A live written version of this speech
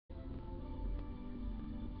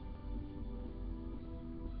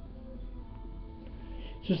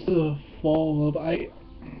just to follow up,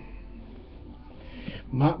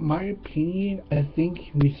 my opinion, I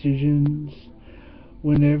think musicians,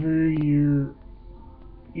 whenever you're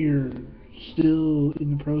still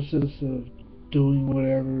in the process of doing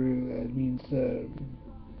whatever that means to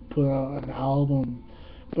put out an album,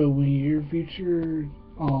 but when you're featured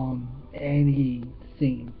on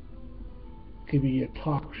anything, could be a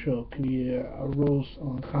talk show, could be a roast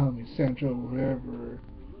on Comedy Central, wherever.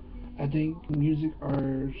 I think music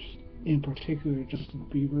artists, in particular Justin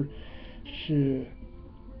Bieber, should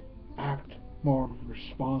act more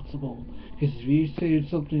responsible. Because if you say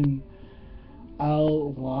something out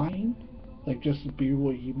of line, like Justin Bieber,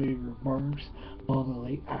 what he made remarks on the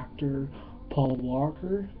late actor Paul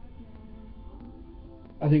Walker,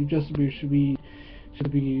 I think Justin Bieber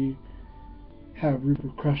should be have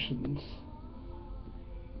repercussions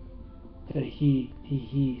that he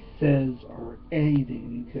says or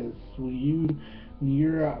anything, because when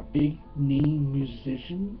you're a big name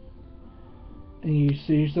musician and you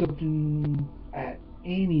say something at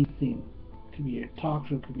anything, could be a talk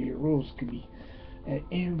show, could be a roast, could be an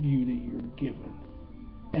interview that you're given,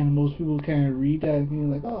 and most people kind of read that and be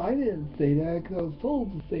like, oh, I didn't say that because I was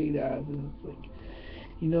told to say that. And it's like,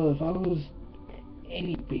 if I was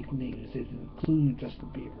any big name musician, including Justin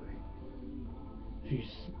Bieber, if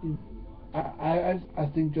you, I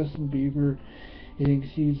think Justin Bieber, he thinks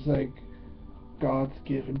he's like God's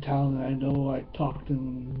given talent. I know I talked to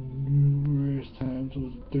him numerous times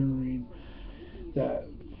was during that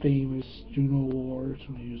famous Juno Awards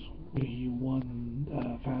when he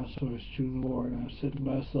won Fast Toys Juno Award, and I said to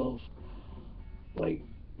myself, like,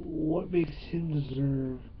 what makes him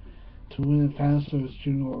deserve to win a Fast Toys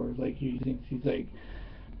Juno Award? Like, he thinks he's like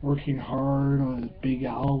working hard on his big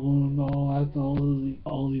album and all that, and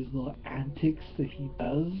all these little antics that he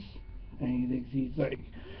does, and he thinks he's like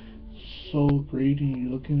so great, and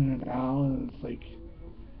you're looking at it now and it's like,